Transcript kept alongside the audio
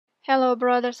Hello,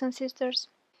 brothers and sisters.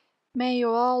 May you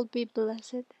all be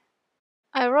blessed.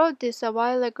 I wrote this a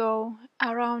while ago,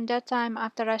 around that time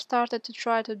after I started to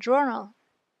try to journal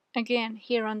again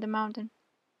here on the mountain.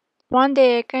 One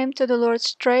day I came to the Lord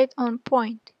straight on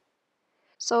point.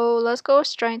 So let's go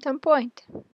straight on point.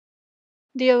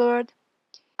 Dear Lord,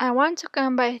 I want to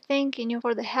come by thanking you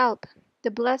for the help, the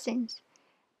blessings,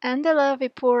 and the love you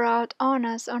pour out on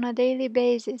us on a daily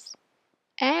basis,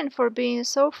 and for being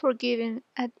so forgiving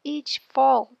at each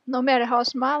fall, no matter how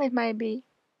small it might be.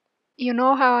 You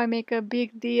know how I make a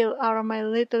big deal out of my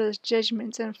littlest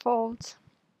judgments and faults.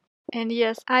 And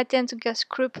yes, I tend to get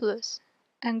scrupulous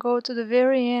and go to the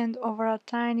very end over a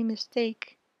tiny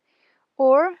mistake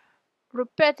or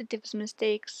repetitive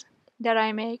mistakes that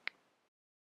I make.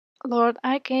 Lord,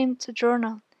 I came to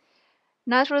journal,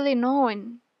 not really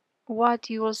knowing what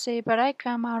you will say, but I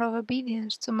come out of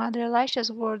obedience to Mother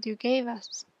Elisha's word you gave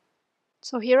us.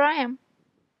 So here I am.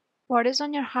 What is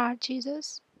on your heart,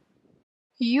 Jesus?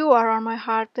 You are on my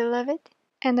heart, beloved,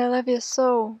 and I love you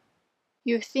so.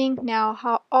 You think now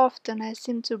how often I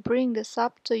seem to bring this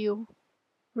up to you,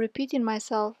 repeating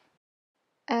myself.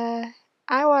 I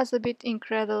was a bit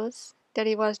incredulous that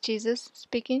it was Jesus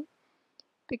speaking,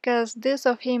 because this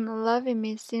of him loving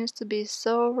me seems to be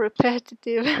so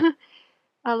repetitive.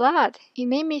 A lot. It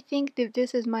made me think that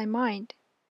this is my mind.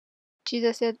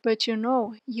 Jesus said, but you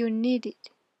need it.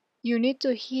 You need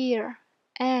to hear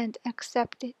and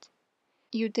accept it.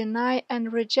 You deny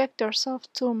and reject yourself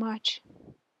too much.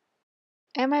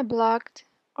 Am I blocked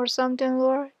or something,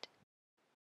 Lord?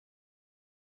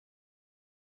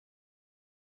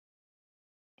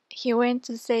 He went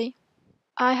to say,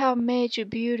 I have made you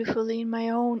beautifully in my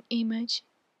own image,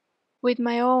 with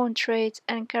my own traits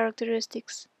and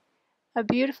characteristics, a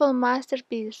beautiful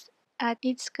masterpiece at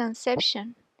its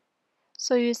conception.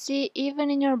 So you see,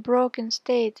 even in your broken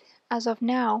state, as of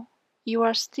now, you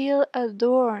are still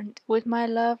adorned with my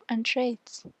love and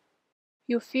traits.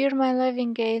 You fear my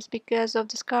loving gaze because of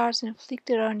the scars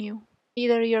inflicted on you.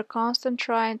 Either you're constant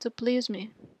trying to please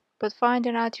me, but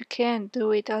finding out you can't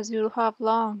do it as you have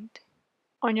longed,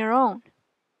 on your own,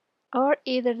 or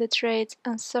either the traits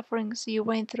and sufferings you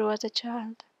went through as a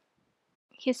child.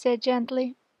 He said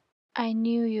gently, I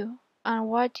knew you and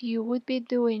what you would be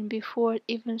doing before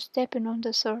even stepping on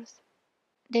this earth.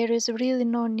 There is really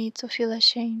no need to feel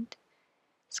ashamed,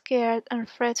 scared and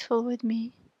fretful with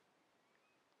me.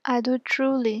 I do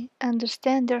truly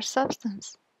understand their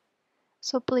substance,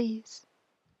 so please,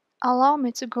 allow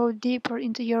me to go deeper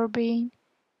into your being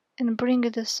and bring you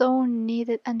the so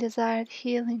needed and desired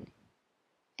healing,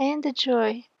 and the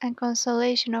joy and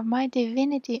consolation of my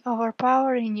divinity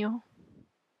overpowering you.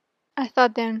 I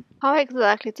thought then, how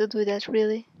exactly to do that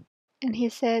really? And he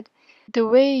said, the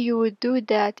way you would do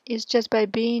that is just by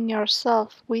being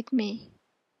yourself with me.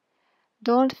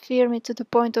 Don't fear me to the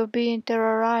point of being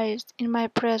terrorized in my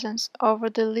presence over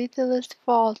the littlest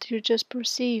fault you just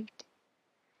perceived.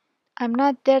 I'm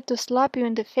not there to slap you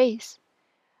in the face.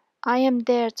 I am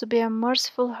there to be a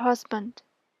merciful husband,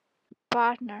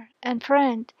 partner, and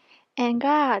friend, and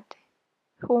God,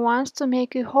 who wants to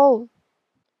make you whole,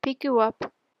 pick you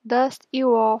up, dust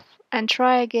you off, and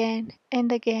try again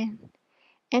and again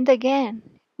and again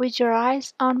with your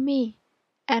eyes on me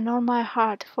and on my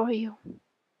heart for you.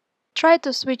 Try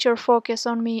to switch your focus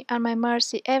on me and my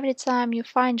mercy every time you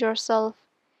find yourself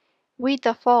with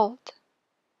a fault.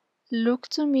 Look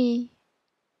to me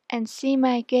and see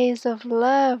my gaze of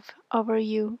love over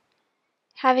you,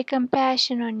 having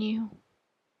compassion on you.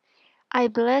 I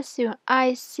bless you,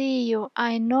 I see you,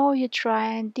 I know you try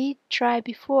and did try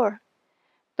before,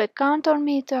 but count on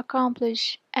me to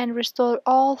accomplish and restore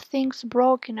all things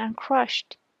broken and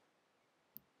crushed.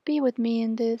 Be with me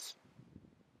in this.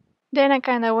 Then I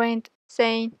kinda went,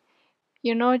 saying,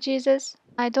 Jesus,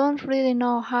 I don't really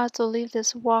know how to live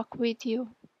this walk with you.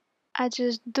 I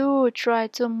just do try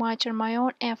too much on my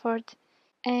own effort,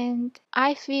 and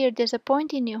I fear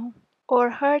disappointing you or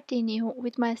hurting you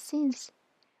with my sins,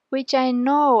 which I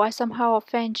know I somehow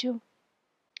offend you.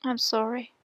 I'm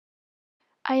sorry.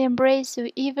 I embrace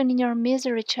you even in your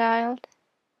misery, child.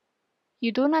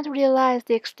 You do not realize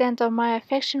the extent of my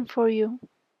affection for you.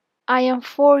 I am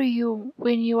for you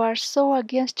when you are so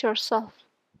against yourself.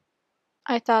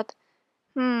 I thought,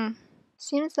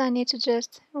 seems I need to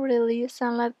just release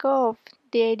and let go of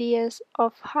the ideas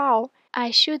of how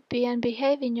I should be and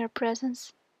behave in your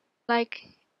presence. Like,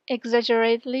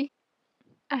 exaggeratedly,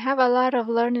 I have a lot of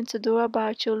learning to do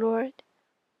about you, Lord.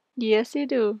 Yes, you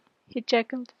do, he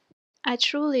chuckled. I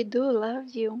truly do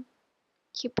love you.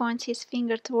 He points his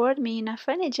finger toward me in a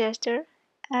funny gesture,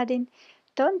 adding,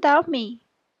 don't doubt me.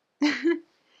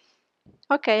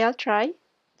 Okay, I'll try.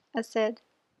 I said.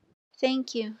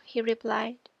 "Thank you," he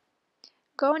replied.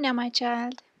 "Go now, my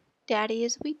child. Daddy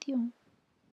is with you."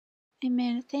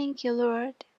 Amen. Thank you,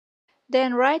 Lord.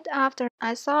 Then right after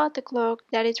I saw at the clock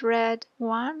that it read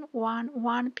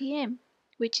 1:11 p.m.,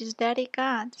 which is Daddy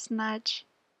God's nudge,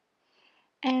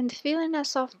 and feeling a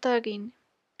soft tugging,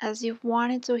 as if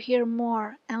wanting to hear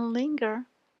more and linger.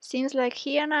 Seems like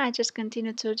he and I just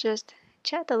continued to just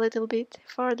chat a little bit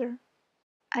further.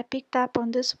 I picked up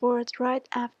on this word right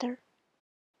after.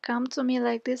 "Come to me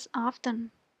like this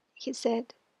often," he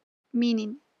said,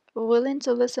 meaning willing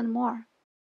to listen more.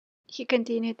 He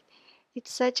continued,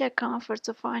 "It's such a comfort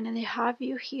to finally have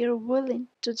you here willing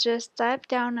to just type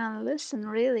down and listen,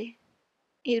 really.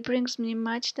 It brings me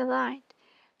much delight.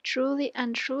 Truly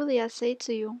and truly I say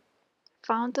to you,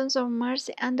 fountains of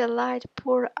mercy and delight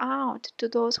pour out to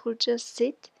those who just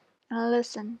sit and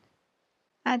listen."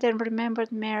 I then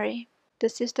remembered Mary, the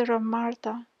sister of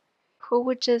Martha, who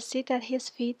would just sit at his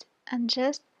feet and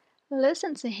just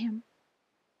listen to him.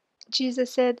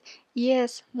 Jesus said,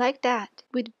 "Yes, like that,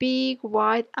 with big,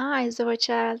 wide eyes of a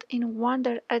child in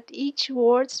wonder at each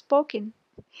word spoken."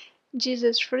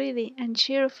 Jesus freely and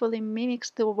cheerfully mimics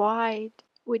the wide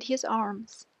with his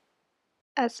arms.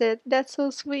 I said, "That's so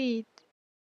sweet."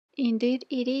 "Indeed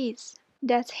it is.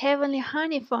 That's heavenly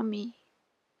honey for me."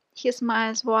 He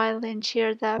smiles wildly and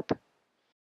cheered up.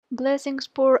 "Blessings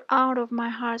pour out of my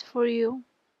heart for you.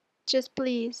 Just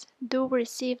please do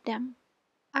receive them.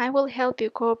 I will help you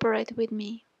cooperate with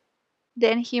me."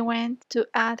 Then he went to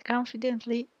add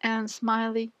confidently and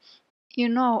smiling, "You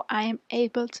know I am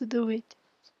able to do it."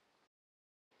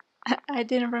 I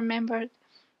didn't remember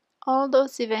all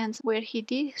those events where he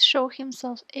did show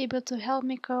himself able to help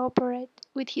me cooperate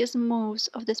with his moves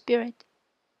of the Spirit.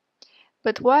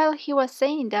 But while he was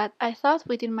saying that, I thought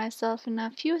within myself in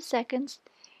a few seconds,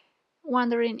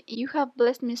 wondering, "You have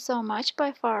blessed me so much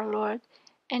by far, Lord,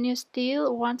 and you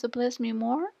still want to bless me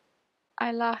more?"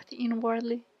 I laughed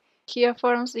inwardly. He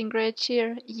affirms in great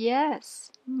cheer,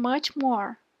 "Yes, much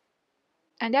more."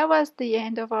 And that was the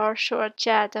end of our short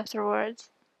chat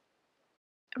afterwards.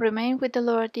 Remain with the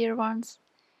Lord, dear ones,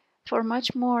 for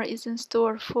much more is in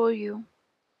store for you.